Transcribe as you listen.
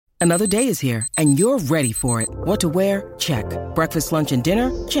Another day is here, and you're ready for it. What to wear? Check. Breakfast, lunch, and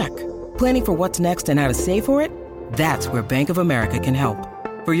dinner? Check. Planning for what's next and how to save for it? That's where Bank of America can help.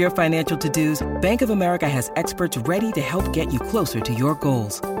 For your financial to-dos, Bank of America has experts ready to help get you closer to your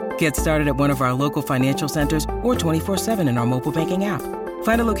goals. Get started at one of our local financial centers or 24/7 in our mobile banking app.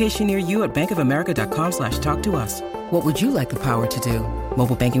 Find a location near you at bankofamerica.com/talktous. What would you like the power to do?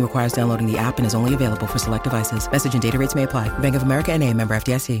 Mobile banking requires downloading the app and is only available for select devices. Message and data rates may apply. Bank of America N.A., member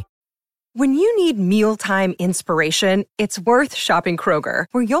FDIC. When you need mealtime inspiration, it's worth shopping Kroger,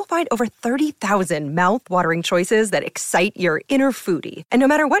 where you'll find over 30,000 mouth-watering choices that excite your inner foodie. And no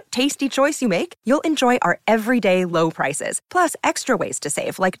matter what tasty choice you make, you'll enjoy our everyday low prices, plus extra ways to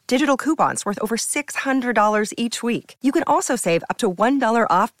save, like digital coupons worth over $600 each week. You can also save up to $1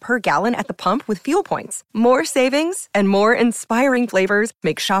 off per gallon at the pump with fuel points. More savings and more inspiring flavors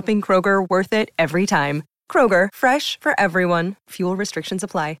make shopping Kroger worth it every time. Kroger, fresh for everyone. Fuel restrictions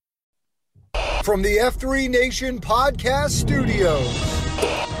apply. From the F3 Nation podcast studios.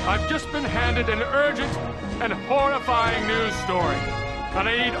 I've just been handed an urgent and horrifying news story. And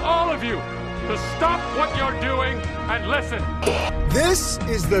I need all of you to stop what you're doing and listen. This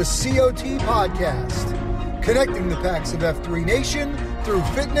is the COT podcast, connecting the packs of F3 Nation through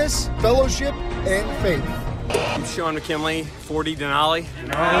fitness, fellowship, and faith. I'm Sean McKinley, 40 Denali.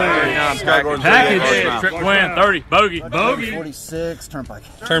 Package. Trip plan, 30. Bogey. 46, Turnpike.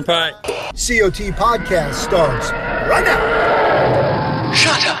 COT podcast starts right now.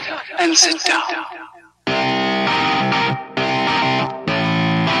 Shut up and sit down.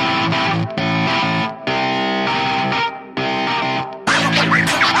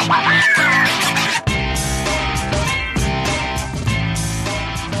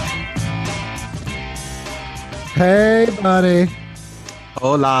 Hey, buddy.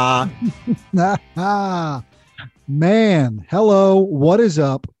 Hola. Man, hello. What is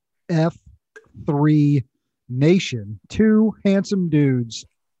up, F3 Nation? Two handsome dudes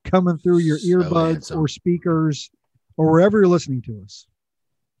coming through your earbuds or speakers or wherever you're listening to us.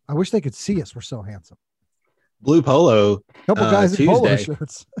 I wish they could see us. We're so handsome. Blue polo. Couple guys in polo Tuesday.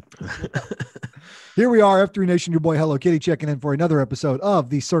 shirts. Here we are, F3 Nation, your boy Hello Kitty, checking in for another episode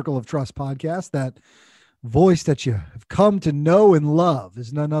of the Circle of Trust podcast. That voice that you have come to know and love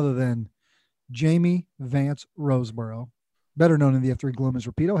is none other than Jamie Vance Roseborough, better known in the F3 Gloom as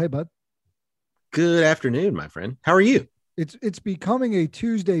Rapido. Hey, bud. Good afternoon, my friend. How are you? It's becoming a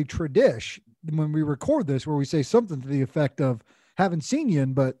Tuesday tradition when we record this, where we say something to the effect of "haven't seen you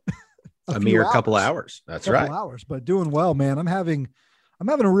in but a mere couple hours." That's right. Hours, but doing well, man. I'm having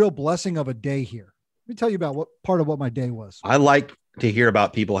a real blessing of a day here. Let me tell you about what part of what my day was. I like to hear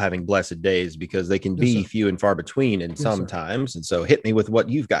about people having blessed days because they can be few and far between and sometimes. And so hit me with what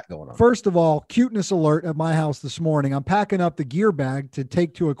you've got going on. First of all, cuteness alert at my house this morning. I'm packing up the gear bag to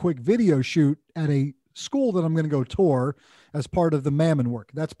take to a quick video shoot at a school that I'm going to go tour as part of the Mammon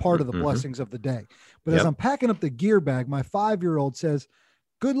work. That's part of the blessings of the day. But as I'm packing up the gear bag, my 5-year-old says,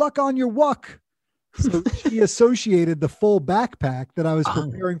 "Good luck on your wuck." So she associated the full backpack that I was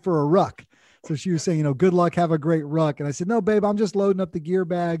preparing for a ruck. So she was saying, good luck, have a great ruck. And I said, no, babe, I'm just loading up the gear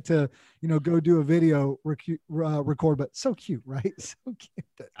bag to, go do a video record. But so cute, right? So cute.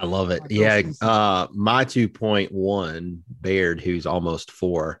 I love it. Yeah. My 2.1 Baird, who's almost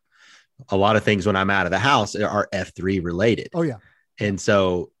 4, a lot of things when I'm out of the house are F3 related. Oh yeah. And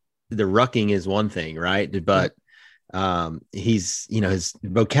so the rucking is one thing, right? But he's, his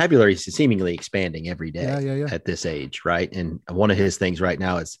vocabulary is seemingly expanding every day at this age. Right. And one of his things right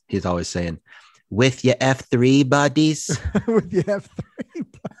now is he's always saying, with your F3 buddies. With your F3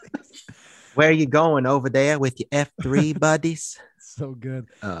 buddies. Where are you going over there with your F3 buddies? So good.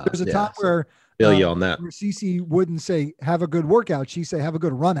 There's a time where feel you on that. Where Cece wouldn't say, have a good workout. She'd say, have a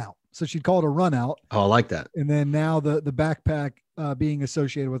good run out. So she'd call it a run out. Oh, I like that. And then now the backpack being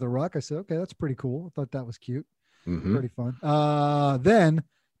associated with a ruck. I said, okay, that's pretty cool. I thought that was cute. Pretty fun. Then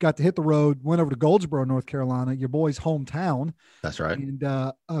got to hit the road, went over to Goldsboro, North Carolina, your boy's hometown. That's right. And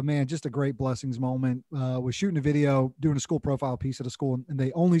man, just a great blessings moment. Was shooting a video, doing a school profile piece at a school, and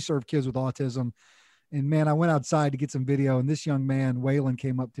they only serve kids with autism. And man, I went outside to get some video, and this young man, Waylon,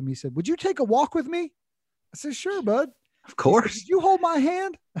 came up to me, said, "Would you take a walk with me?" I said, "Sure, bud." Of course. Said, "Did you hold my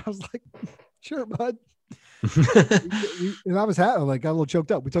hand?" I was like, "Sure, bud." And I was got a little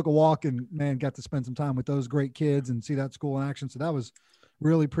choked up. We took a walk and man, got to spend some time with those great kids and see that school in action. So that was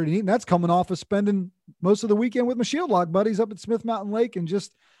really pretty neat. And that's coming off of spending most of the weekend with my Shield Lock buddies up at Smith Mountain Lake and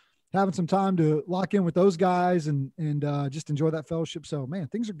just having some time to lock in with those guys and just enjoy that fellowship. So man,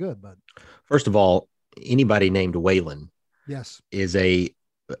 things are good, bud. First of all, anybody named Waylon yes, is a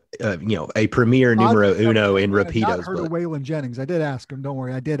a premier numero uno in Rapidos. I've heard of Waylon Jennings. I did ask him. Don't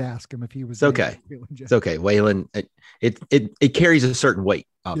worry, I did ask him if he was. It's okay. It's okay. Waylon, it carries a certain weight.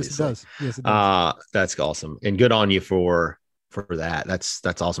 Obviously, yes, it does. That's awesome, and good on you for that.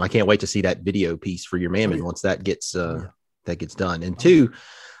 That's awesome. I can't wait to see that video piece for your Mammon once that gets done. And two,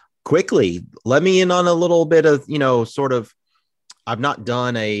 quickly, let me in on a little bit of sort of. I've not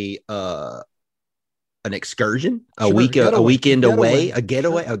done an excursion, a weekend away, a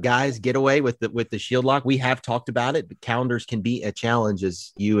getaway, a guy's getaway with the Shield Lock. We have talked about it, but calendars can be a challenge,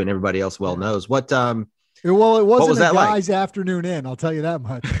 as you and everybody else well knows. It wasn't a guy's afternoon in, I'll tell you that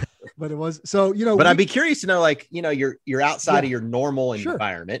much. But it was But I'd be curious to know, you're outside of your normal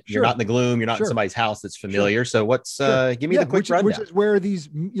environment. You're not in the gloom. You're not in somebody's house that's familiar. So what's give me the quick rundown. Which is where these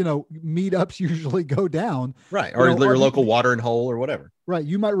meetups usually go down, right? Or your local watering hole or whatever. Right.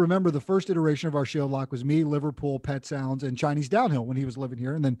 You might remember the first iteration of our Shield Lock was me, Liverpool, Pet Sounds, and Chinese Downhill when he was living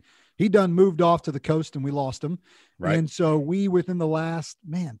here, and then he moved off to the coast, and we lost him. Right. And so we, within the last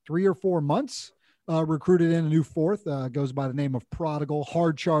 3 or 4 months, recruited in a new fourth, goes by the name of Prodigal,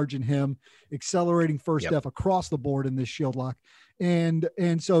 hard charging him, accelerating first F across the board in this Shield Lock. And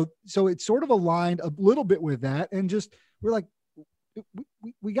so it sort of aligned a little bit with that. And just, we're like,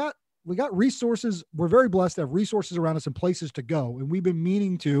 we got resources. We're very blessed to have resources around us and places to go. And we've been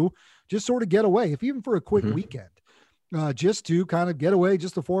meaning to just sort of get away, if even for a quick weekend, just to kind of get away,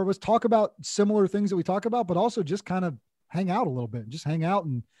 just the four of us, talk about similar things that we talk about, but also just kind of hang out a little bit, just hang out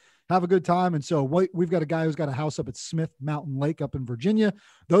and have a good time. And so we've got a guy who's got a house up at Smith Mountain Lake up in Virginia.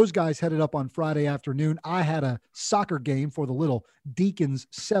 Those guys headed up on Friday afternoon. I had a soccer game for the little Deacons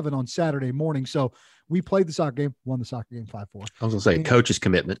 7 on Saturday morning. So we played the soccer game, won the soccer game 5-4. I was going to say coach's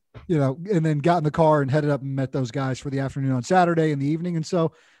commitment, and then got in the car and headed up and met those guys for the afternoon on Saturday in the evening. And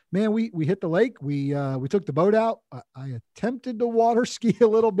so, man, we hit the lake. We took the boat out. I attempted to water ski a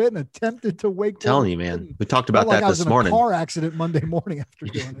little bit and attempted to wake. Telling you, man, we talked about that this morning. I was in a car accident Monday morning after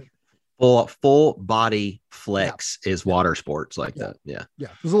doing it. Full body flex is water sports like that. Yeah. It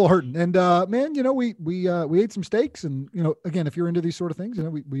was a little hurting. And man, we ate some steaks, and again, if you're into these sort of things,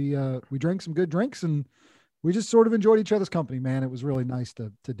 we drank some good drinks, and we just sort of enjoyed each other's company, man. It was really nice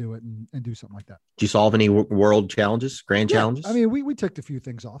to do it and do something like that. Did you solve any world challenges, challenges? I mean, we ticked a few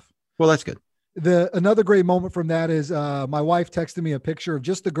things off. Well, that's good. Another great moment from that is my wife texted me a picture of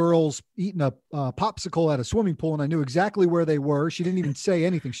just the girls eating a popsicle at a swimming pool, and I knew exactly where they were. She didn't even say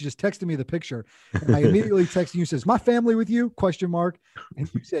anything. She just texted me the picture, and I immediately texted you, says, "My family with you?" ? And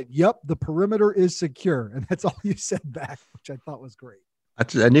you said, "Yep, the perimeter is secure," and that's all you said back, which I thought was great.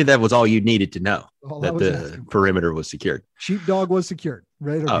 I knew that was all you needed to know, that the perimeter was secured. Sheepdog was secured,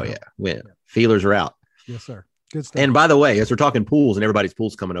 right? Oh yeah, feelers are out. Yes, sir. Good stuff. And by the way, as we're talking pools and everybody's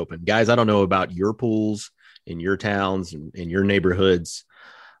pools coming open, guys, I don't know about your pools in your towns and in your neighborhoods.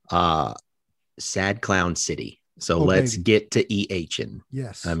 Sad Clown City. So let's get to EHing.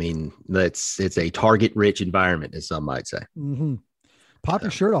 Yes. I mean, it's a target rich environment, as some might say. Mm-hmm. Pop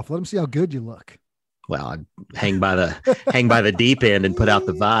your shirt off. Let them see how good you look. Well, I'd hang by the deep end and put out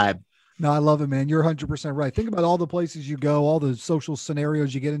the vibe. No, I love it, man. You're 100% right. Think about all the places you go, all the social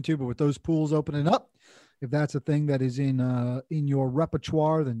scenarios you get into, but with those pools opening up, if that's a thing that is in your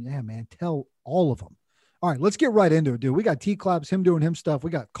repertoire, then yeah, man, tell all of them. All right, let's get right into it, dude. We got T-Claps, him doing him stuff. We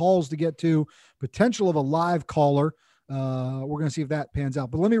got calls to get to, potential of a live caller. We're going to see if that pans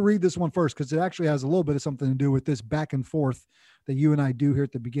out. But let me read this one first, because it actually has a little bit of something to do with this back and forth that you and I do here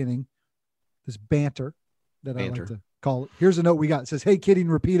at the beginning, this banter that I like to call it. Here's a note we got. It says, "Hey, Kitty and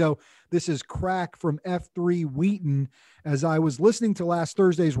Rapido, this is Crack from F3 Wheaton. As I was listening to last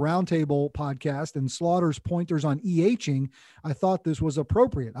Thursday's Roundtable podcast and Slaughter's pointers on EHing, I thought this was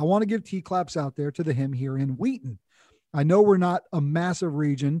appropriate. I want to give T-Claps out there to the him here in Wheaton. I know we're not a massive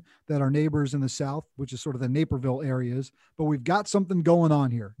region that our neighbors in the South, which is sort of the Naperville areas, but we've got something going on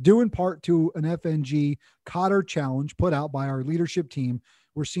here. Due in part to an FNG Cotter Challenge put out by our leadership team,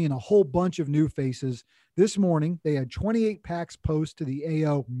 we're seeing a whole bunch of new faces. This morning, they had 28 packs post to the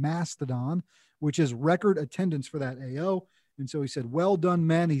AO Mastodon, which is record attendance for that AO. And so he said, well done,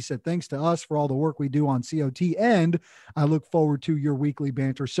 men. He said, thanks to us for all the work we do on COT. And I look forward to your weekly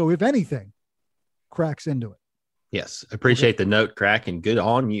banter. So if anything, Crack's into it. Yes. Appreciate the note, Crack, and good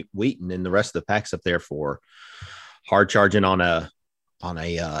on you, Wheaton, and the rest of the packs up there for hard charging on a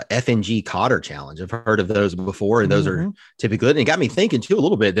FNG Cotter Challenge. I've heard of those before, and those are typically good. And it got me thinking too a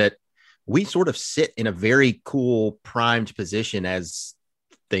little bit that we sort of sit in a very cool primed position as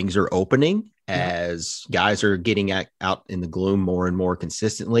things are opening, as guys are getting out in the gloom more and more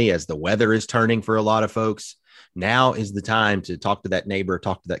consistently, as the weather is turning for a lot of folks. Now is the time to talk to that neighbor,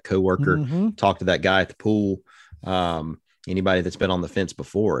 talk to that coworker, talk to that guy at the pool. anybody that's been on the fence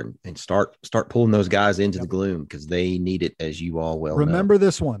before and start pulling those guys into the gloom, because they need it, as you all well remember know.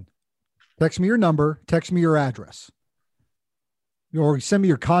 This one. Text me your number, text me your address, or send me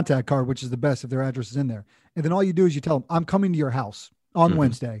your contact card, which is the best if their address is in there. And then all you do is you tell them, I'm coming to your house on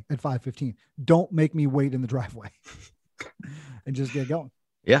Wednesday at 5:15. Don't make me wait in the driveway. And just get going.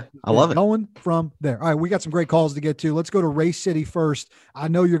 Yeah, I love it. Going from there. All right, we got some great calls to get to. Let's go to Race City first. I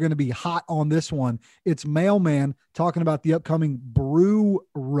know you're going to be hot on this one. It's Mailman talking about the upcoming Brew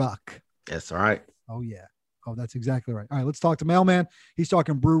Ruck. That's all right. Oh, yeah. Oh, that's exactly right. All right, let's talk to Mailman. He's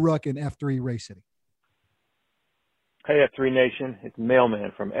talking Brew Ruck in F3 Race City. Hey, F3 Nation. It's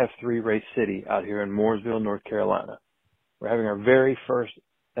Mailman from F3 Race City out here in Mooresville, North Carolina. We're having our very first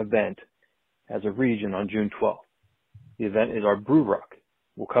event as a region on June 12th. The event is our Brew Ruck.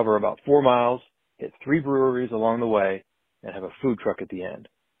 We'll cover about 4 miles, hit 3 breweries along the way, and have a food truck at the end.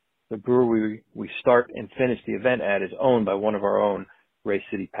 The brewery we start and finish the event at is owned by one of our own Race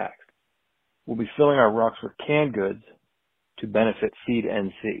City packs. We'll be filling our rucks with canned goods to benefit Feed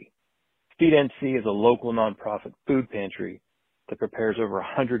NC. Feed NC is a local nonprofit food pantry that prepares over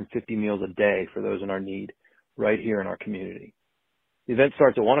 150 meals a day for those in our need right here in our community. The event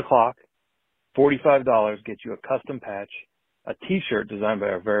starts at 1 o'clock. $45 gets you a custom patch, a t-shirt designed by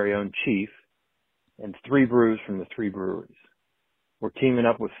our very own chief, and 3 brews from the 3 breweries. We're teaming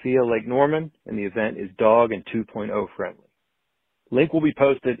up with FIA Lake Norman, and the event is dog and 2.0 friendly. Link will be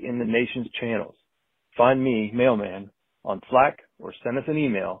posted in the nation's channels. Find me, Mailman, on Slack or send us an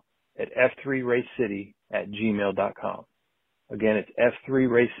email at f3racecity@gmail.com. Again, it's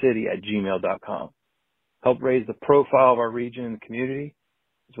f3racecity@gmail.com. Help raise the profile of our region and the community,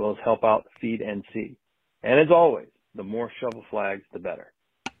 as well as help out Feed NC. And as always, the more shovel flags, the better.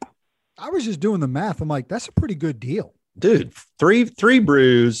 I was just doing the math. I'm like, that's a pretty good deal. Dude, three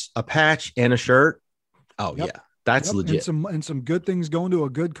brews, a patch, and a shirt. Oh, yeah. That's legit. And some good things going to a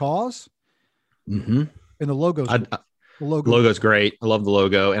good cause. Mm-hmm. And the logo's the logo's great. I love the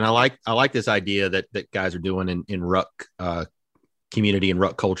logo. And I like this idea that guys are doing in ruck community and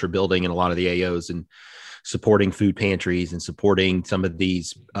ruck culture building in a lot of the AOs, and supporting food pantries and supporting some of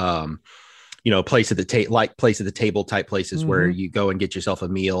these place at the table type places where you go and get yourself a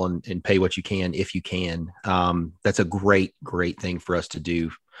meal and pay what you can if you can. That's a great thing for us to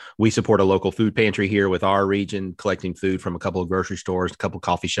do. We support a local food pantry here with our region, collecting food from a couple of grocery stores, a couple of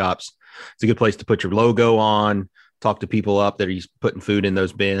coffee shops. It's a good place to put your logo on, talk to people up that he's putting food in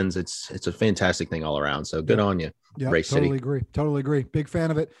those bins. It's a fantastic thing all around. So good on you. Yeah, Race totally City. Totally agree. Big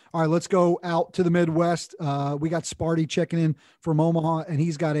fan of it. All right, let's go out to the Midwest. We got Sparty checking in from Omaha, and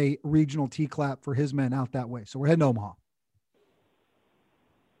he's got a regional T-clap for his men out that way. So we're heading to Omaha.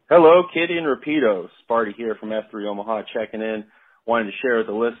 Hello, Kitty and Rapido. Sparty here from F3 Omaha checking in. Wanted to share with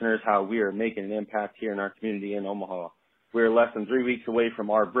the listeners how we are making an impact here in our community in Omaha. We are less than 3 weeks away from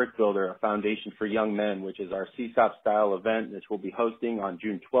our Brick Builder, a foundation for young men, which is our CSOP-style event, which we'll be hosting on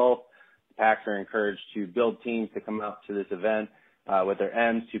June 12th. The packs are encouraged to build teams to come out to this event with their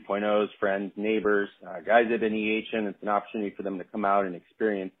M's, 2.0s, friends, neighbors, guys that have been EHing. It's an opportunity for them to come out and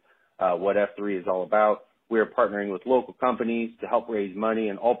experience what F3 is all about. We are partnering with local companies to help raise money,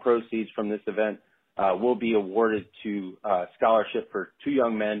 and all proceeds from this event will be awarded to scholarship for 2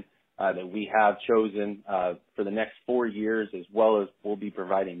 young men that we have chosen for the next 4 years, as well as we'll be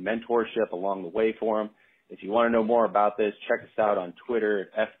providing mentorship along the way for them. If you want to know more about this, check us out on Twitter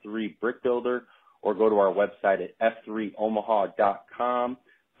at F3 Brick Builder, or go to our website at f3omaha.com.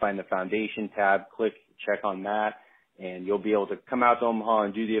 Find the foundation tab, click, check on that, and you'll be able to come out to Omaha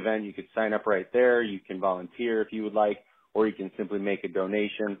and do the event. You could sign up right there. You can volunteer if you would like, or you can simply make a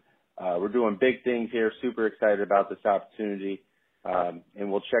donation. We're doing big things here. Super excited about this opportunity. And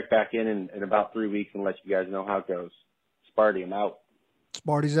we'll check back in about 3 weeks and let you guys know how it goes. Sparty, I'm out.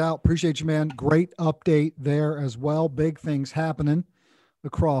 Sparty's out. Appreciate you, man. Great update there as well. Big things happening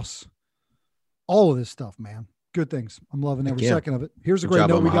across all of this stuff, man. Good things. I'm loving every second of it. Here's a great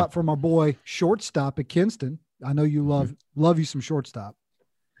note we got from our boy Shortstop at Kinston. I know you love you some Shortstop.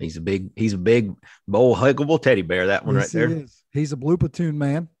 He's a big bold, huggable teddy bear. That one right there. He is. He's a Blue Platoon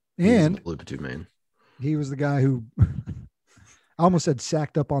man. And Blue Platoon man. He was the guy who I almost said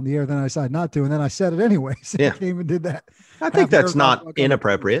sacked up on the air. Then I decided not to. And then I said it anyway. So he came and did that. I think that's not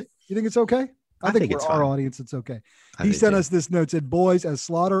inappropriate. You think it's okay? I think it's for our audience, it's okay. He sent us this note, said, boys, as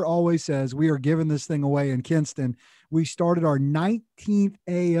Slaughter always says, we are giving this thing away in Kinston. We started our 19th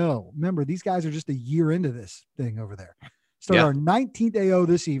AO. Remember, these guys are just a year into this thing over there. Started our 19th AO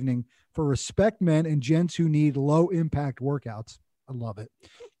this evening for respect men and gents who need low impact workouts. I love it.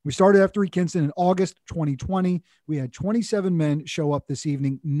 We started F3 Kinston in August 2020. We had 27 men show up this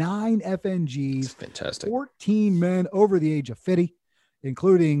evening, 9 FNGs, that's fantastic. 14 men over the age of 50,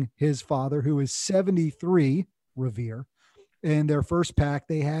 including his father, who is 73, Revere. And their first pack,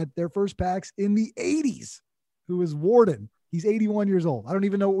 they had their first packs in the 80s, who is Warden. He's 81 years old. I don't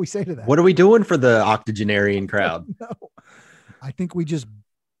even know what we say to that. What are we doing for the octogenarian crowd? No, I think we just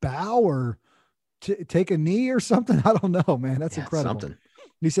bow or take a knee or something. I don't know, man. That's incredible. Something.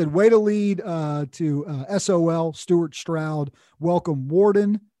 He said, way to lead to SOL, Stuart Stroud. Welcome,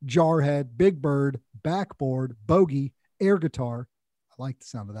 Warden, Jarhead, Big Bird, Backboard, Bogey, Air Guitar. I like the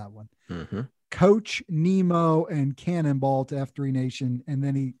sound of that one. Mm-hmm. Coach, Nemo, and Cannonball to F3 Nation. And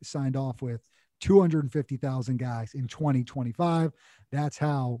then he signed off with 250,000 guys in 2025. That's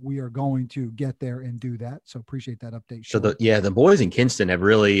how we are going to get there and do that. So appreciate that update. So the boys in Kinston have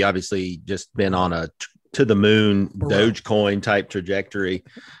really obviously just been on a to the moon Dogecoin type trajectory.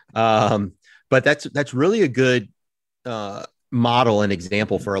 But that's really a good model and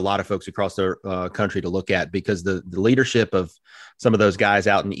example for a lot of folks across the country to look at, because the leadership of some of those guys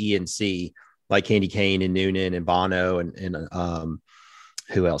out in ENC, like Candy Kane and Noonan and Bono and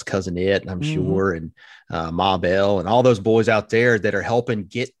who else? Cousin It, I'm sure, and Ma Bell and all those boys out there that are helping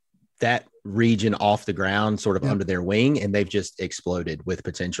get that region off the ground, sort of under their wing, and they've just exploded with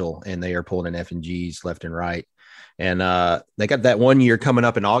potential, and they are pulling in F&Gs left and right. And they got that 1 year coming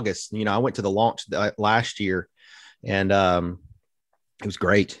up in August. I went to the launch last year, and it was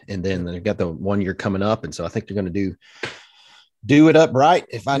great. And then they got the 1 year coming up, and so I think they're going to do it up right,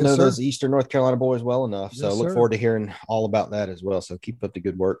 if I know those Eastern North Carolina boys well enough. So I look forward to hearing all about that as well. So keep up the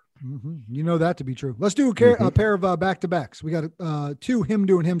good work. Mm-hmm. You know that to be true. Let's do a pair of back-to-backs. We got 2 him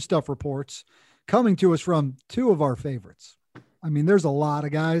doing him stuff reports coming to us from 2 of our favorites. I mean, there's a lot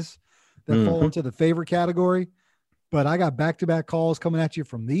of guys that fall into the favorite category, but I got back-to-back calls coming at you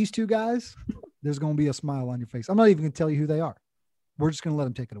from these 2 guys. There's going to be a smile on your face. I'm not even going to tell you who they are. We're just going to let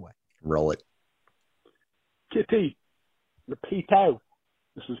them take it away. Roll it. Kitty. Repito.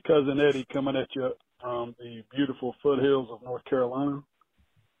 This is Cousin Eddie coming at you from the beautiful foothills of North Carolina.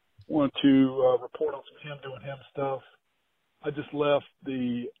 Want to report on some him doing him stuff. I just left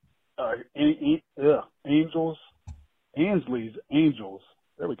the Ansley's Angels.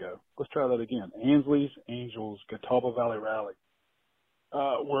 There we go. Let's try that again. Ansley's Angels Catawba Valley Rally,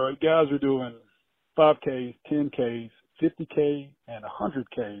 where guys are doing 5Ks, 10Ks, 50K, and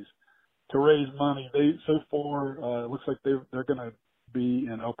 100Ks. To raise money. So far, it looks like they're going to be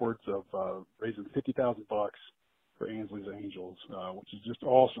in upwards of raising $50,000 for Ansley's Angels, which is just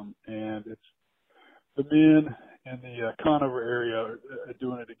awesome. And it's the men in the Conover area are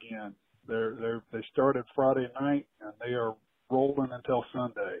doing it again. They started Friday night and they are rolling until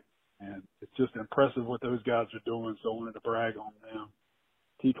Sunday, and it's just impressive what those guys are doing. So I wanted to brag on them.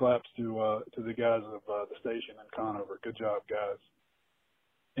 T-claps to the guys of the station in Conover. Good job, guys.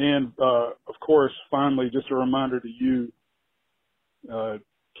 And, of course, finally, just a reminder to you,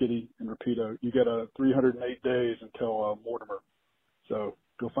 Kitty and Rapido, you got 308 days until Mortimer. So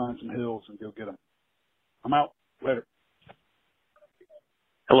go find some hills and go get them. I'm out. Later.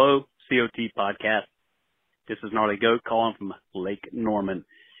 Hello, COT Podcast. This is Gnarly Goat calling from Lake Norman.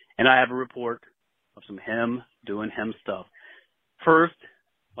 And I have a report of some him doing him stuff. First,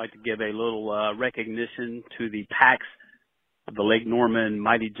 I'd like to give a little recognition to the PAX of the Lake Norman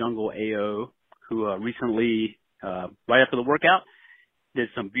Mighty Jungle AO, who recently, right after the workout, did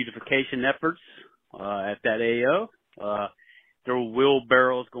some beautification efforts at that AO. There were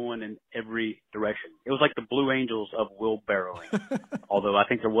wheelbarrows going in every direction. It was like the Blue Angels of wheelbarrowing, although I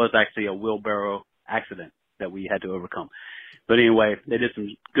think there was actually a wheelbarrow accident that we had to overcome. But anyway, they did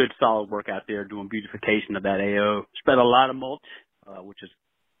some good solid work out there doing beautification of that AO. Spread a lot of mulch, which is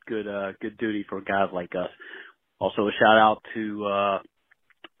good duty for guys like us. Also, a shout out to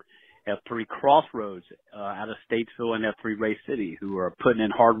F3 Crossroads out of Statesville and F3 Ray City, who are putting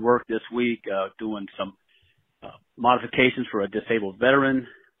in hard work this week, doing some modifications for a disabled veteran,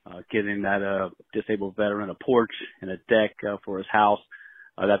 giving that disabled veteran a porch and a deck for his house.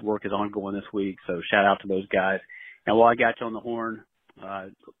 That work is ongoing this week, so shout out to those guys. And while I got you on the horn,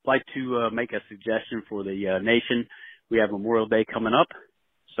 I'd like to make a suggestion for the nation. We have Memorial Day coming up,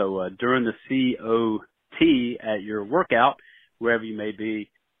 so during the COT at your workout, wherever you may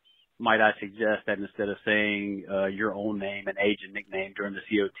be, might I suggest that instead of saying your own name and age and nickname during the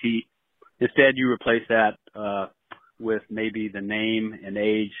COT, instead you replace that with maybe the name and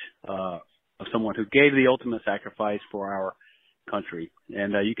age of someone who gave the ultimate sacrifice for our country.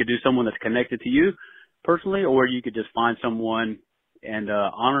 And you could do someone that's connected to you personally, or you could just find someone and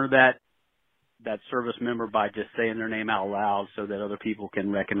honor that service member by just saying their name out loud so that other people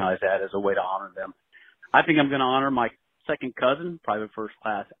can recognize that as a way to honor them. I think I'm going to honor my second cousin, Private First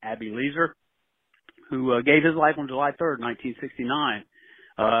Class Abby Leeser, who gave his life on July 3rd, 1969,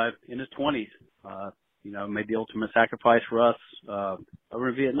 in his 20s. Made the ultimate sacrifice for us over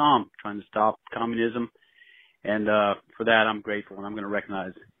in Vietnam, trying to stop communism. And for that, I'm grateful, and I'm going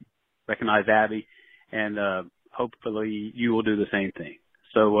to recognize Abby, and hopefully you will do the same thing.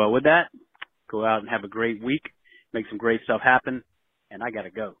 So with that, go out and have a great week, make some great stuff happen, and I got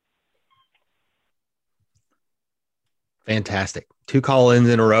to go. Fantastic. 2 call-ins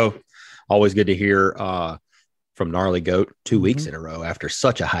in a row. Always good to hear from Gnarly Goat 2 weeks in a row after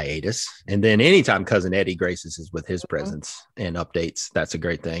such a hiatus. And then anytime Cousin Eddie graces us with his presence and updates, that's a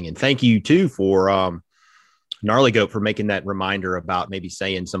great thing. And thank you too for Gnarly Goat for making that reminder about maybe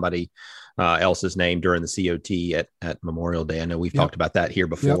saying somebody else's name during the COT at Memorial Day. I know we've talked about that here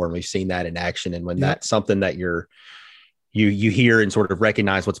before, and we've seen that in action. And when that's something that you hear and sort of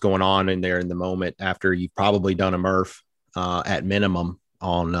recognize what's going on in there in the moment after you've probably done a MRF at minimum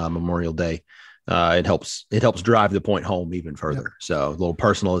on Memorial Day, it helps drive the point home even further. So a little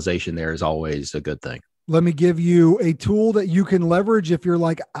personalization there is always a good thing. Let me give you a tool that you can leverage if you're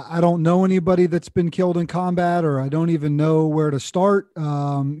like, I don't know anybody that's been killed in combat, or I don't even know where to start.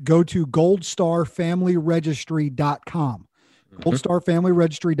 Go to goldstarfamilyregistry.com.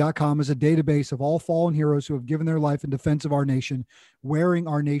 Goldstarfamilyregistry.com is a database of all fallen heroes who have given their life in defense of our nation, wearing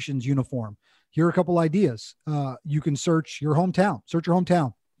our nation's uniform. Here are a couple ideas. You can search your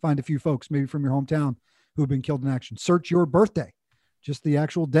hometown. Find a few folks maybe from your hometown who have been killed in action. Search your birthday, just the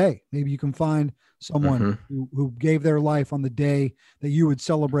actual day. Maybe you can find someone who gave their life on the day that you would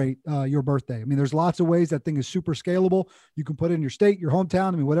celebrate your birthday. I mean, there's lots of ways. That thing is super scalable. You can put it in your state, your hometown.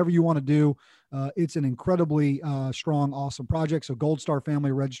 I mean, whatever you want to do. It's an incredibly strong, awesome project. So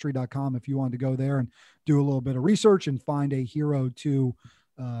goldstarfamilyregistry.com if you wanted to go there and do a little bit of research and find a hero to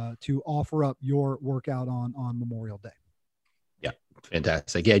offer up your workout on Memorial Day. Yeah,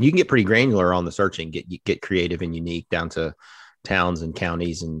 fantastic. Yeah, and you can get pretty granular on the searching, get creative and unique down to towns and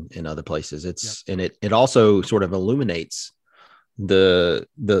counties and other places. And it also sort of illuminates the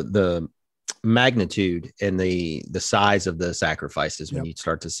magnitude and the size of the sacrifices when you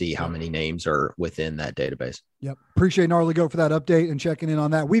start to see how many names are within that database. Yep. Appreciate Gnarly Goat for that update and checking in on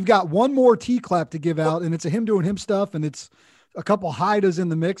that. We've got one more T-clap to give out, and it's a him doing him stuff, and it's a couple Haidas in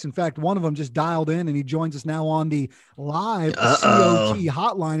the mix. In fact, one of them just dialed in, and he joins us now on the live COT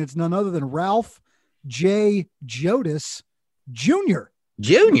hotline. It's none other than Ralph J. Jodis Jr.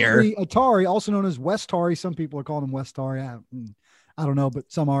 Atari, also known as Westari. Some people are calling him Westari. I don't know,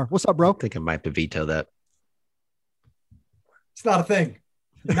 but some are. What's up, bro? I think I might have to veto that. It's not a thing.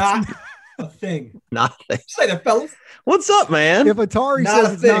 Not a thing. Not a thing. Say that, fellas. What's up, man? If Atari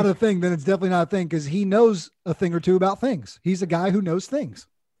says it's not a thing, then it's definitely not a thing, because he knows a thing or two about things. He's a guy who knows things.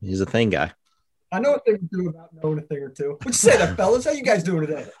 He's a thing guy. I know a thing or two about knowing a thing or two. What'd you say that, fellas? How you guys doing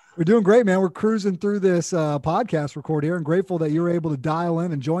today? We're doing great, man. We're cruising through this podcast record here, and grateful that you were able to dial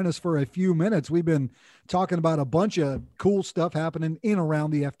in and join us for a few minutes. We've been talking about a bunch of cool stuff happening in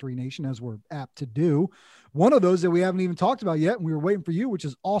around the F3 Nation, as we're apt to do. One of those that we haven't even talked about yet, and we were waiting for you, which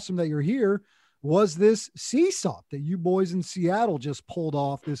is awesome that you're here, was this CSAUP that you boys in Seattle just pulled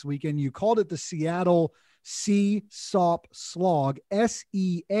off this weekend. You called it the Seattle CSAUP Slog,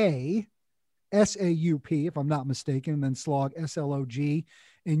 SEASAUP, if I'm not mistaken, and then Slog, SLOG.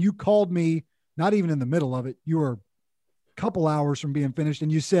 And you called me, not even in the middle of it. You were a couple hours from being finished,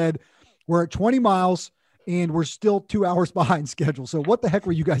 and you said, we're at 20 miles and we're still 2 hours behind schedule. So what the heck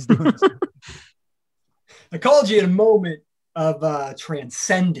were you guys doing? I called you in a moment of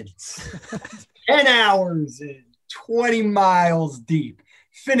transcendence. 10 hours and 20 miles deep.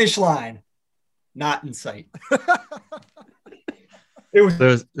 Finish line, not in sight. There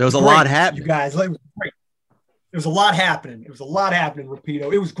was a lot happening. You guys, it was great. There was a lot happening.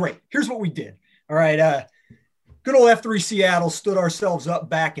 Rapido. It was great. Here's what we did. All right. Good old F3 Seattle stood ourselves up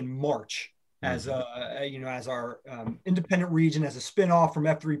back in March as our independent region, as a spinoff from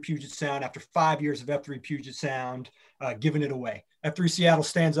F3 Puget Sound after 5 years of F3 Puget Sound, giving it away. F3 Seattle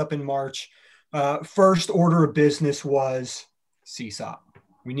stands up in March. First order of business was CSAUP.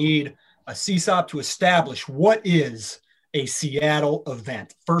 We need a CSAUP to establish what is a Seattle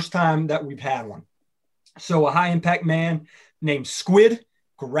event. First time that we've had one. So a high impact man named Squid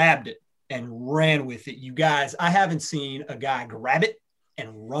grabbed it and ran with it. You guys, I haven't seen a guy grab it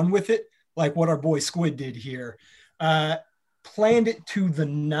and run with it like what our boy Squid did here. Planned it to the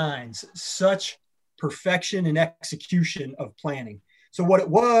nines. Such perfection and execution of planning. So what it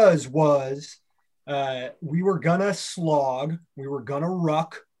was we were going to slog, we were going to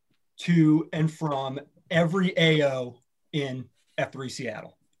ruck to and from every AO in F3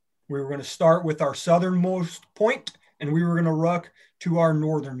 Seattle. We were going to start with our southernmost point, and we were going to ruck to our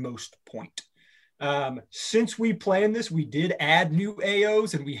northernmost point. Since we planned this, we did add new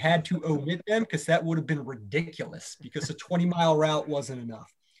AOs, and we had to omit them because that would have been ridiculous because a 20-mile route wasn't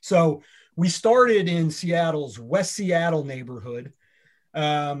enough. So we started in Seattle's West Seattle neighborhood,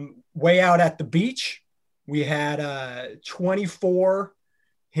 way out at the beach. We had 24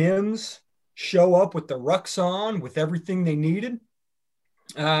 hymns show up with the rucks on, with everything they needed.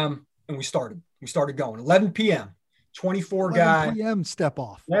 And we started going 11 p.m. 24 guy 11 p.m. step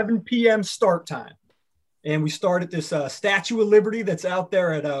off. 11 p.m. start time. And we start at this Statue of Liberty that's out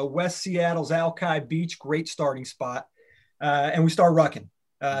there at West Seattle's Alki Beach. Great starting spot. And we start rucking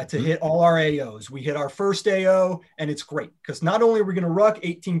to hit all our AOs. We hit our first AO, and it's great because not only are we going to ruck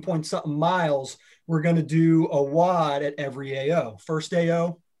 18 point something miles, we're going to do a WOD at every AO. First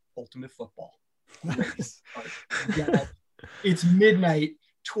AO, ultimate football. Nice. It's midnight,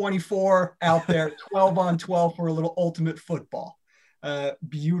 24 out there, 12 on 12 for a little ultimate football.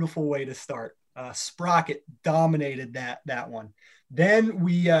 Beautiful way to start. Sprocket dominated that one. Then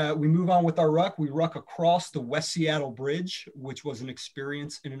we move on with our ruck. We ruck across the West Seattle Bridge, which was an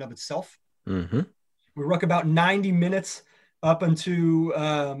experience in and of itself. Mm-hmm. We ruck about 90 minutes up into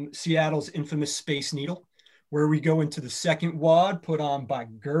Seattle's infamous Space Needle, where we go into the second WOD put on by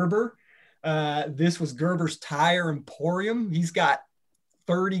Gerber. This was Gerber's Tire Emporium. He's got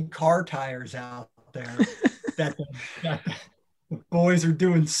 30 car tires out there that the boys are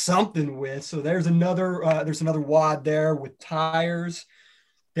doing something with. So there's another WOD there with tires.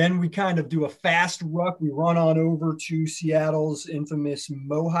 Then we kind of do a fast ruck. We run on over to Seattle's infamous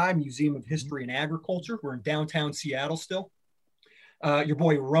MOHI, Museum of History and Agriculture. We're in downtown Seattle still. Your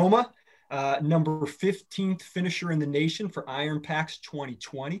boy Roma, number 15th finisher in the nation for Iron Packs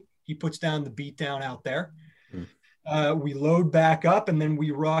 2020. He puts down the beatdown out there. We load back up, and then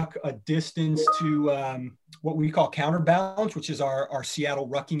we ruck a distance to what we call Counterbalance, which is our Seattle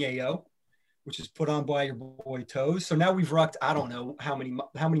rucking AO, which is put on by your boy Toes. So now we've rucked, I don't know how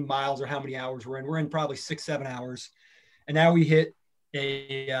many miles or how many hours we're in. We're in probably 6-7 hours. And now we hit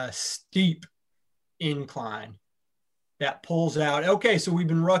a steep incline that pulls out. Okay, so we've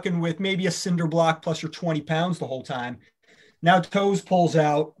been rucking with maybe a cinder block plus your 20 pounds the whole time. Now Toes pulls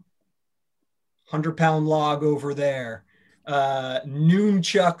out 100-pound log over there. Noon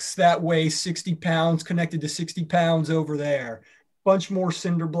chucks that weigh 60 pounds connected to 60 pounds over there. Bunch more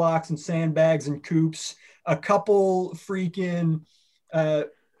cinder blocks and sandbags and coops. A couple freaking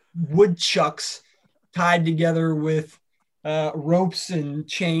wood chucks tied together with ropes and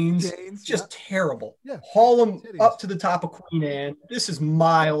chains. Just terrible. Yeah. Haul them up to the top of Queen Anne. This is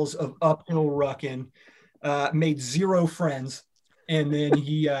miles of uphill rucking. Made 0 friends. And then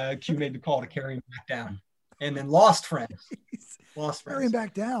Q made the call to carry him back down, and then lost friends. Carry him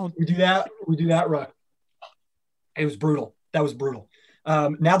back down. We do that ruck. It was brutal. That was brutal.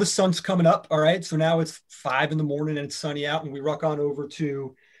 Now the sun's coming up. All right. So now it's 5 a.m. and it's sunny out, and we ruck on over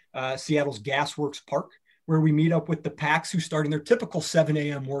to Seattle's Gasworks Park, where we meet up with the packs who starting their typical 7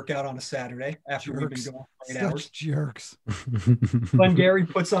 a.m. workout on a Saturday after we've been going for 8 hours. Jerks. Glenn Gary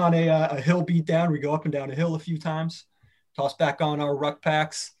puts on a hill beat down. We go up and down a hill a few times. Toss back on our ruck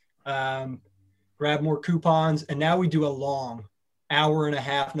packs, grab more coupons, and now we do a long hour and a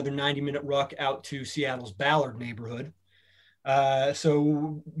half, another 90-minute ruck out to Seattle's Ballard neighborhood.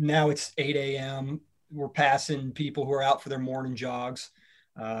 So now it's 8 a.m. We're passing people who are out for their morning jogs,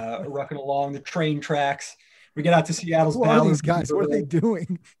 rucking along the train tracks. We get out to Seattle's Ballard. Who are these guys? What are they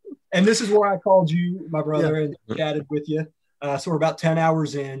doing? And this is where I called you, my brother, and chatted with you. So we're about 10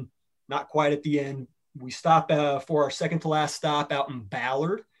 hours in, not quite at the end. We stop for our second to last stop out in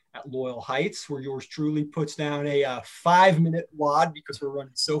Ballard at Loyal Heights, where yours truly puts down a 5-minute WOD because we're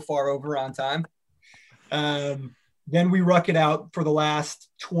running so far over on time. Then we ruck it out for the last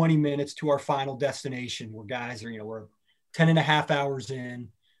 20 minutes to our final destination, where guys are, we're 10 and a half hours in.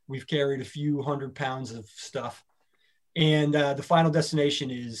 We've carried a few 100 pounds of stuff. And the final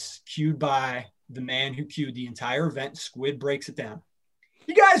destination is cued by the man who cued the entire event. Squid breaks it down.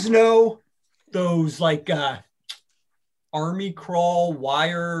 You guys know those like army crawl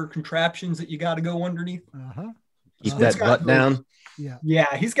wire contraptions that you got to go underneath. Keep that butt down.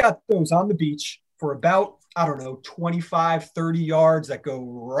 Yeah, he's got those on the beach for about, 25, 30 yards that go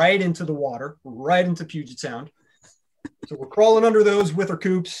right into the water, right into Puget Sound. So we're crawling under those with our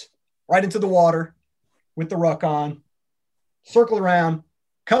coops, right into the water with the ruck on, circle around,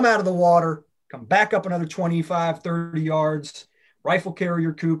 come out of the water, come back up another 25, 30 yards Rifle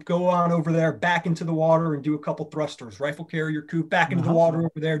carrier coop, go on over there, back into the water and do a couple thrusters. Rifle carrier coop, back into the water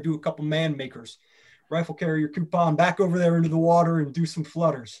over there, do a couple man makers. Rifle carrier coop on, back over there into the water and do some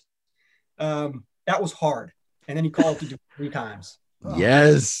flutters. That was hard. And then he called to do 3 times.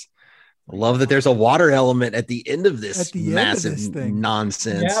 Yes. I love that there's a water element at the end of this massive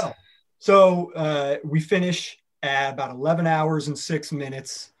nonsense. Yeah. So we finish at about 11 hours and 6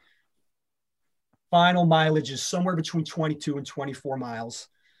 minutes. Final mileage is somewhere between 22 and 24 miles.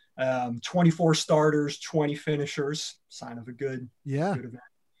 24 starters, 20 finishers, sign of a good event.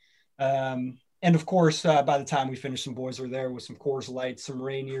 And of course, by the time we finished, some boys were there with some Coors Light, some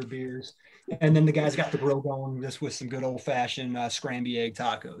Rainier beers. And then the guys got the grill going just with some good old-fashioned scramby egg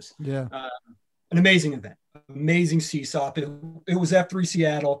tacos. Yeah. An amazing event, amazing CSAUP. It was F3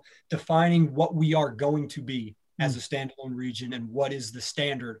 Seattle defining what we are going to be as a standalone region and what is the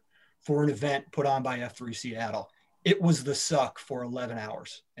standard for an event put on by F3 Seattle. It was the suck for 11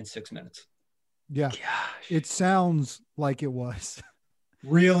 hours and 6 minutes. Yeah. Gosh. It sounds like it was.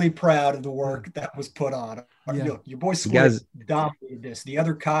 Really proud of the work that was put on. Yeah. Look, your boy Squid dominated this. The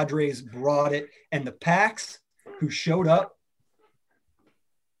other cadres brought it, and the packs who showed up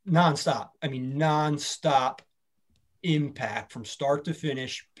nonstop. I mean, nonstop impact from start to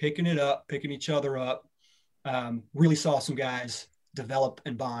finish, picking it up, picking each other up. Really saw some guys develop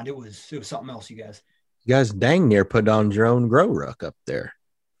and bond. It was something else, you guys. You guys dang near put on your own grow ruck up there.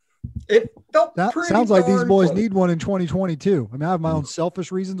 It felt that sounds like these boys need one in 2022. I mean, I have my own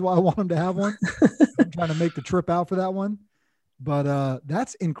selfish reasons why I want them to have one. I'm trying to make the trip out for that one, but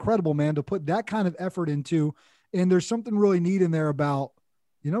that's incredible, man, to put that kind of effort into. And there's something really neat in there about,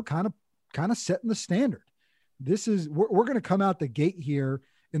 kind of setting the standard. This is, we're going to come out the gate here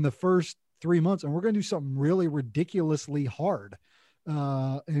in the first 3 months, and we're going to do something really ridiculously hard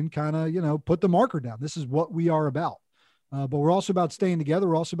and kind of, put the marker down. This is what we are about. But we're also about staying together.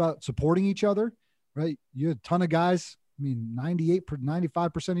 We're also about supporting each other, right? You had a ton of guys. I mean,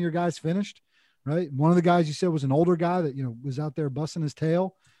 95% of your guys finished, right? One of the guys you said was an older guy that, was out there busting his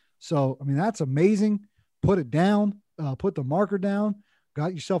tail. So, I mean, that's amazing. Put it down, put the marker down,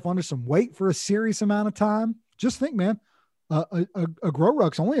 got yourself under some weight for a serious amount of time. Just think, man, a grow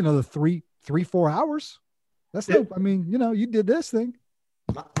ruck's only another 3-4 hours. That's no, I mean, you did this thing.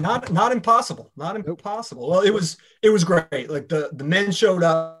 Not impossible. Not impossible. Well, it was great. Like the men showed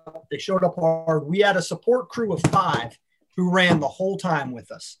up. They showed up hard. We had a support crew of 5 who ran the whole time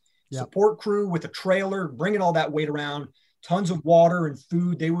with us. Yep. Support crew with a trailer, bringing all that weight around, tons of water and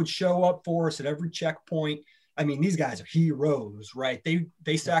food. They would show up for us at every checkpoint. I mean, these guys are heroes, right?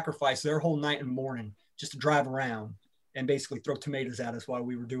 They sacrificed their whole night and morning just to drive around and basically throw tomatoes at us while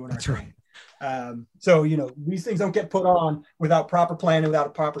we were doing our training. So, these things don't get put on without proper planning, without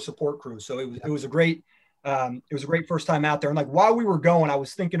a proper support crew. So it was a great first time out there. And like, while we were going, I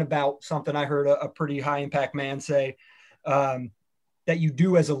was thinking about something I heard a pretty high impact man say, that you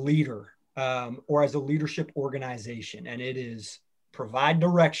do as a leader, or as a leadership organization. And it is provide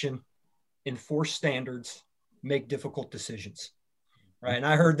direction, enforce standards, make difficult decisions. Right. And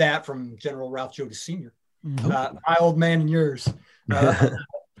I heard that from General Ralph Jodas Sr., my old man and yours, the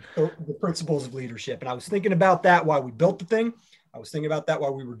principles of leadership. And I was thinking about that while we built the thing. I was thinking about that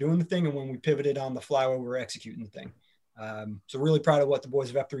while we were doing the thing. And when we pivoted on the fly, while we were executing the thing. So really proud of what the boys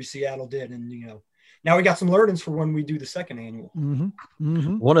of F3 Seattle did. And, now we got some learnings for when we do the second annual. Mm-hmm.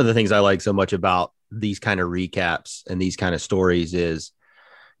 Mm-hmm. One of the things I like so much about these kind of recaps and these kind of stories is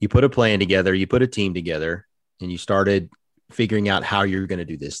you put a plan together, you put a team together, and you started figuring out how you're going to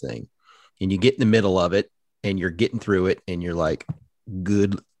do this thing. And you get in the middle of it and you're getting through it and you're like,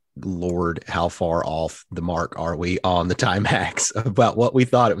 good Lord, how far off the mark are we on the time hacks about what we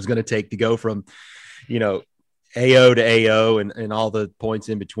thought it was going to take to go from, AO to AO and all the points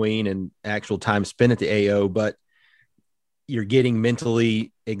in between and actual time spent at the AO, but you're getting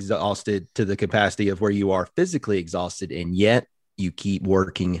mentally exhausted to the capacity of where you are physically exhausted. And yet you keep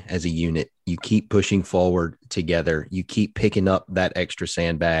working as a unit. You keep pushing forward together. You keep picking up that extra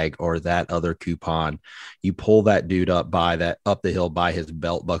sandbag or that other coupon. You pull that dude up the hill by his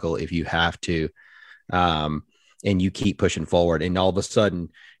belt buckle if you have to. And you keep pushing forward. And all of a sudden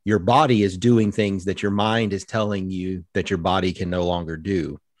your body is doing things that your mind is telling you that your body can no longer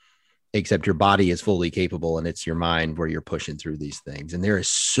do, except your body is fully capable. And it's your mind where you're pushing through these things. And there is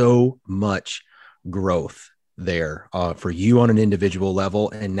so much growth there for you on an individual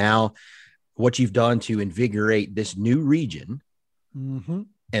level. And now what you've done to invigorate this new region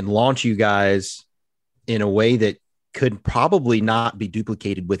and launch you guys in a way that could probably not be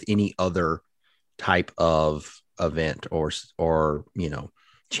duplicated with any other type of event or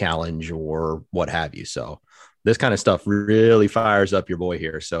challenge or what have you. So this kind of stuff really fires up your boy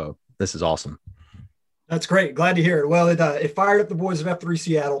here. So this is awesome. That's great. Glad to hear it. Well, it fired up the boys of F3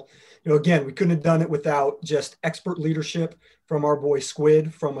 Seattle. Again, we couldn't have done it without just expert leadership from our boy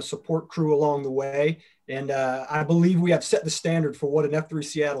Squid, from a support crew along the way. And I believe we have set the standard for what an F3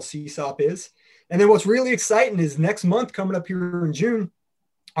 Seattle CSAUP is. And then what's really exciting is next month, coming up here in June,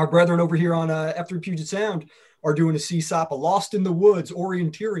 our brethren over here on F3 Puget Sound are doing a CSAUP, a Lost in the Woods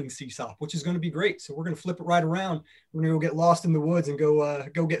orienteering CSAUP, which is going to be great. So we're going to flip it right around. We're going to go get lost in the woods and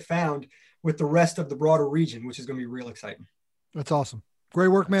go get found with the rest of the broader region, which is going to be real exciting. That's awesome. Great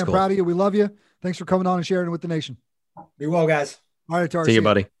work, man. Cool. Proud of you. We love you. Thanks for coming on and sharing it with the nation. Be well, guys. All right, Atari. See you,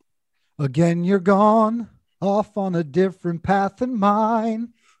 buddy. Again, you're gone off on a different path than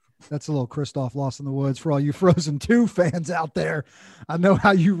mine. That's a little Christoph Lost in the Woods for all you Frozen 2 fans out there. I know how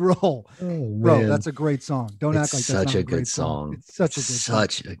you roll. Oh, bro, that's a great song. Don't act like that's such not a good song. It's such a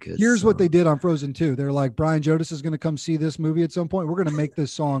good song. Here's what they did on Frozen 2. They're like, Brian Jodis is going to come see this movie at some point. We're going to make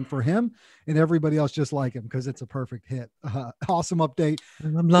this song for him and everybody else just like him because it's a perfect hit. Awesome update.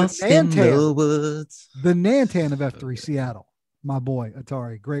 I'm lost in the woods. The Nantan of F3 Seattle. My boy,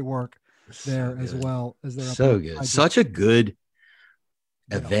 Atari. Great work there as well as their so good. Such a good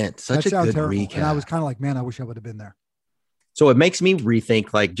event, such a good recap. And I was kind of like, man, I wish I would have been there. So it makes me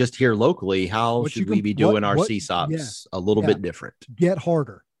rethink, like, just here locally, how should we be doing our CSAUPs a little bit different? Get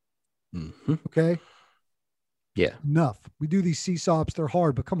harder. Mm-hmm. Okay. Yeah. Enough. We do these CSAUPs. They're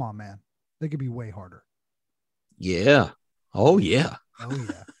hard, but come on, man. They could be way harder. Yeah. Oh, yeah. Oh,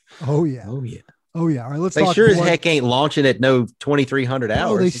 yeah. Oh, yeah. Oh, yeah. Oh, yeah. All right. Let's they talk. Sure as heck ain't launching at no 2,300 hours.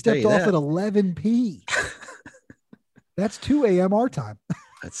 Oh, they stepped off at 11 p. That's 2 a.m. our time.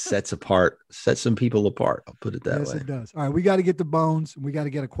 That sets some people apart. I'll put it that way. Yes, it does. All right. We got to get the Bones. We got to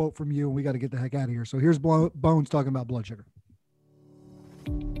get a quote from you, and we got to get the heck out of here. So here's Bones talking about blood sugar.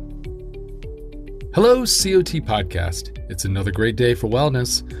 Hello, COT Podcast. It's another great day for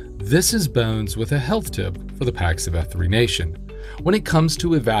wellness. This is Bones with a health tip for the PAX of F3 Nation. When it comes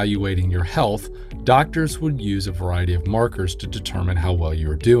to evaluating your health, doctors would use a variety of markers to determine how well you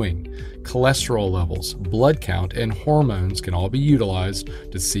are doing. Cholesterol levels, blood count, and hormones can all be utilized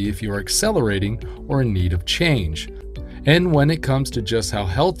to see if you are accelerating or in need of change. And when it comes to just how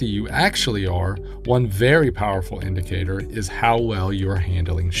healthy you actually are, one very powerful indicator is how well you are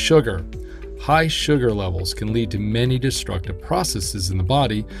handling sugar. High sugar levels can lead to many destructive processes in the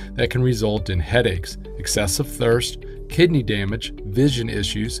body that can result in headaches, excessive thirst, kidney damage, vision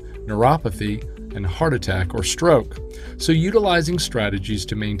issues, neuropathy, and heart attack or stroke. So utilizing strategies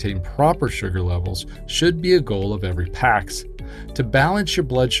to maintain proper sugar levels should be a goal of every PAX. To balance your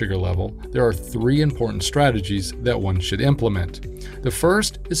blood sugar level, there are 3 important strategies that one should implement. The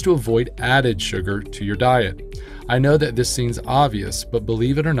first is to avoid added sugar to your diet. I know that this seems obvious, but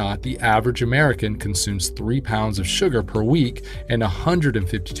believe it or not, the average American consumes 3 pounds of sugar per week and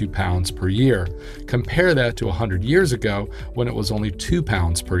 152 pounds per year. Compare that to 100 years ago when it was only 2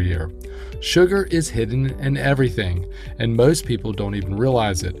 pounds per year. Sugar is hidden in everything, and most people don't even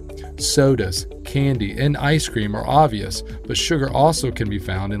realize it. Sodas, candy, and ice cream are obvious, but sugar also can be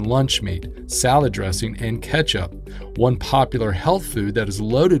found in lunch meat, salad dressing, and ketchup. One popular health food that is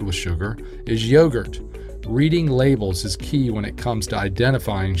loaded with sugar is yogurt. Reading labels is key when it comes to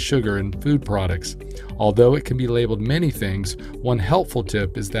identifying sugar in food products. Although it can be labeled many things, one helpful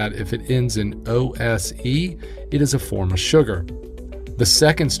tip is that if it ends in OSE, it is a form of sugar. The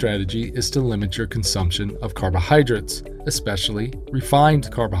second strategy is to limit your consumption of carbohydrates, especially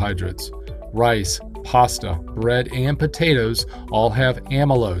refined carbohydrates. Rice, pasta, bread, and potatoes all have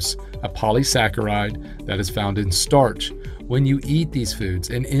amylose, a polysaccharide that is found in starch. When you eat these foods,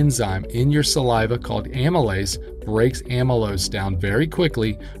 an enzyme in your saliva called amylase breaks amylose down very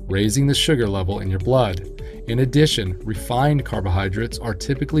quickly, raising the sugar level in your blood. In addition, refined carbohydrates are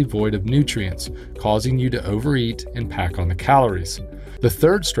typically void of nutrients, causing you to overeat and pack on the calories. The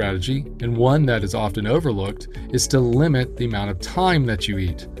third strategy, and one that is often overlooked, is to limit the amount of time that you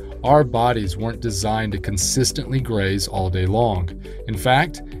eat. Our bodies weren't designed to consistently graze all day long. In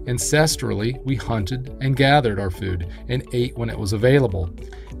fact, ancestrally, we hunted and gathered our food and ate when it was available.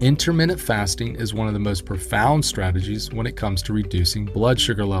 Intermittent fasting is one of the most profound strategies when it comes to reducing blood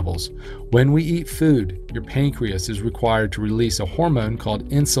sugar levels. When we eat food, your pancreas is required to release a hormone called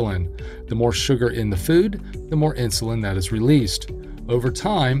insulin. The more sugar in the food, the more insulin that is released. Over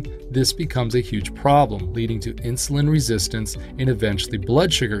time, this becomes a huge problem, leading to insulin resistance and eventually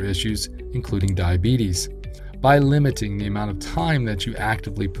blood sugar issues, including diabetes. By limiting the amount of time that you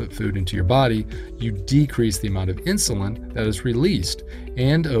actively put food into your body, you decrease the amount of insulin that is released,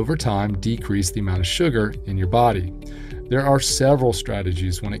 and over time decrease the amount of sugar in your body. There are several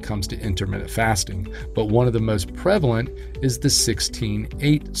strategies when it comes to intermittent fasting, but one of the most prevalent is the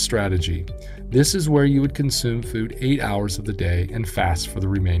 16-8 strategy. This is where you would consume food 8 hours of the day and fast for the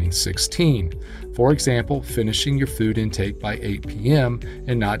remaining 16. For example, finishing your food intake by 8 p.m.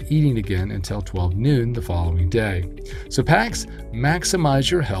 and not eating again until 12 noon the following day. So PAX, maximize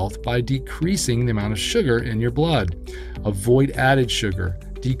your health by decreasing the amount of sugar in your blood. Avoid added sugar,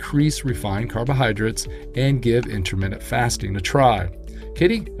 decrease refined carbohydrates, and give intermittent fasting a try.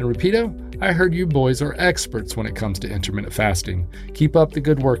 Katie and Rapido, I heard you boys are experts when it comes to intermittent fasting. Keep up the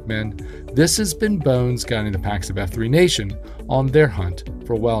good work, men. This has been Bones guiding the PAX of F3 Nation on their hunt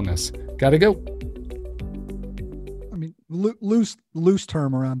for wellness. Gotta go. I mean, loose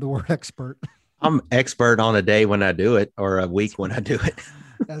term around the word expert. I'm expert on a day when I do it, or a week when I do it.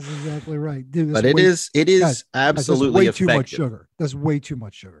 That's exactly right, dude. But it is guys, absolutely that's way effective. Too much sugar. That's way too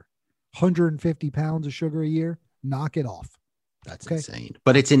much sugar. 150 pounds of sugar a year. Knock it off. That's insane.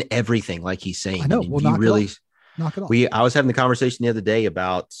 But it's in everything, like he's saying. I know. Well, knock it off. I was having the conversation the other day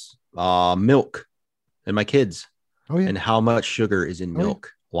about milk and my kids, and how much sugar is in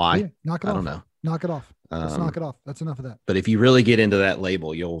milk. Why? Yeah. Knock it off. I don't know. Knock it off. Let's knock it off. That's enough of that. But if you really get into that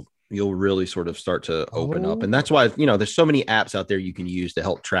label, you'll really sort of start to open up. And that's why, there's so many apps out there you can use to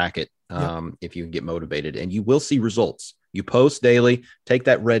help track it. If you get motivated, and you will see results. You post daily, take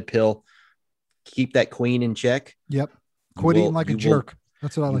that red pill, keep that queen in check. Yep. Quit eating like a jerk.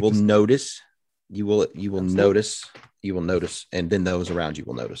 That's what I like. You will notice. You will notice. You will notice. And then those around you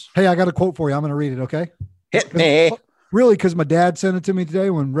will notice. Hey, I got a quote for you. I'm going to read it. Okay. Hit me. Really? Because my dad sent it to me today.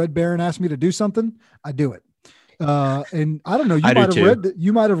 When Red Baron asked me to do something, I do it. And I don't know.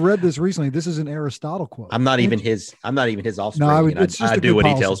 You might have read this recently. This is an Aristotle quote. I'm not even his offspring. No, I do what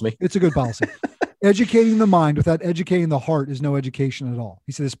he tells me. It's a good policy. Educating the mind without educating the heart is no education at all.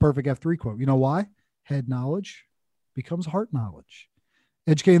 He said this perfect F3 quote. You know why? Head knowledge becomes heart knowledge.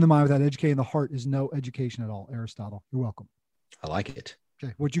 Educating the mind without educating the heart is no education at all. Aristotle. You're welcome. I like it.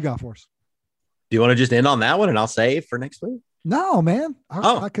 Okay. What you got for us? Do you want to just end on that one and I'll save for next week? No, man.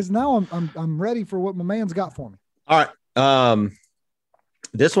 Because now I'm ready for what my man's got for me. All right.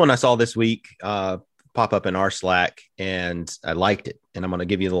 This one I saw this week pop up in our Slack, and I liked it. And I'm going to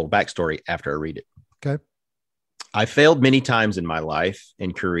give you a little backstory after I read it. Okay. I failed many times in my life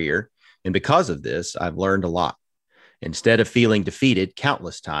and career, and because of this, I've learned a lot. Instead of feeling defeated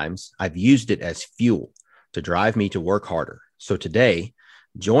countless times, I've used it as fuel to drive me to work harder. So today,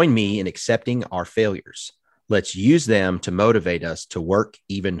 join me in accepting our failures. Let's use them to motivate us to work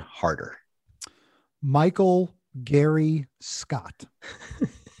even harder. Michael Gary Scott.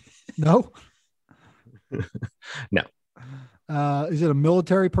 No? No. Is it a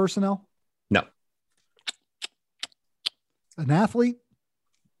military personnel? No. An athlete?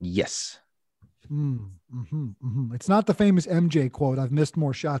 Yes. It's not the famous MJ quote, I've missed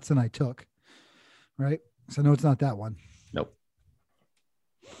more shots than I took. Right? So no, it's not that one. Nope.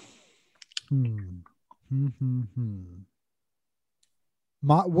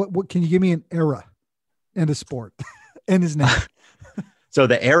 What can you give me an era and a sport and his name? So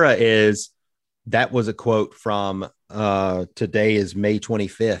the era that was a quote from today is May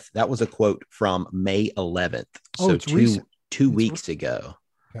 25th. That was a quote from May 11th. So two weeks ago.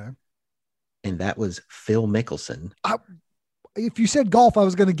 Okay. And that was Phil Mickelson. If you said golf, I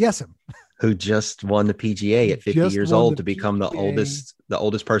was going to guess him. Who just won the PGA at 50 years old to become the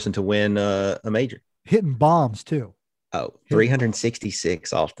oldest person to win a major. Hitting bombs too.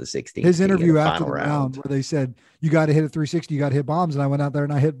 366 off the 60. His interview after the round where they said, you got to hit a 360, you got to hit bombs. And I went out there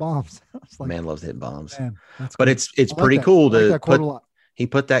and I hit bombs. Like, man loves hitting bombs. Man, but cool. It's pretty cool he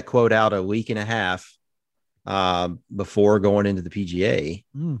put that quote out a week and a half before going into the PGA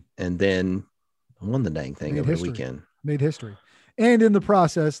and then won the dang thing over the weekend. Made history. And in the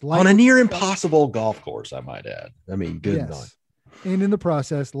process, on a near impossible golf course, I might add. I mean, good night. And in the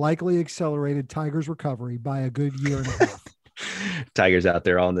process, likely accelerated Tiger's recovery by a good year and a half. Tiger's out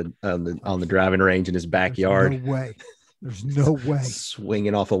there on the driving range in his backyard. There's no way.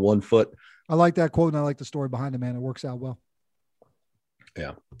 Swinging off of 1 foot. I like that quote, and I like the story behind it, man. It works out well.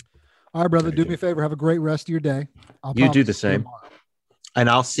 Yeah. All right, brother. Do me a favor. Have a great rest of your day. You do the same. And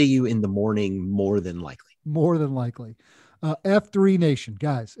I'll see you in the morning, more than likely. More than likely. F3 Nation,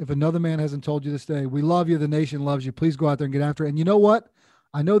 guys, if another man hasn't told you this day, we love you. The nation loves you. Please go out there and get after it. And you know what?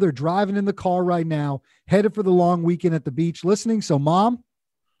 I know they're driving in the car right now, headed for the long weekend at the beach listening. So mom,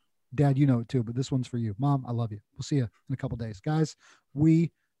 dad, you know it too, but this one's for you. Mom, I love you. We'll see you in a couple days. Guys,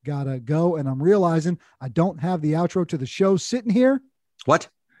 we gotta go. And I'm realizing I don't have the outro to the show sitting here. What?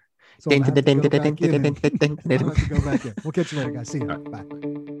 So I'm gonna have to go back in. We'll catch you later, guys. See you. Bye.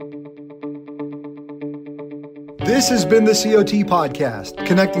 This has been the COT Podcast,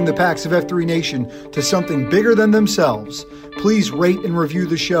 connecting the Packs of F3 Nation to something bigger than themselves. Please rate and review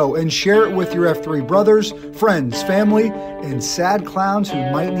the show and share it with your F3 brothers, friends, family, and sad clowns who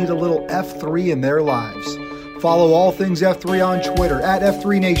might need a little F3 in their lives. Follow all things F3 on Twitter at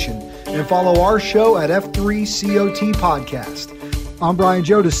F3 Nation and follow our show at F3COT Podcast. I'm Brian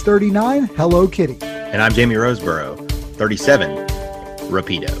Jodas, 39, Hello Kitty. And I'm Jamie Roseborough, 37,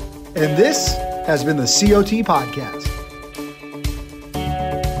 Rapido. And this has been the COT Podcast.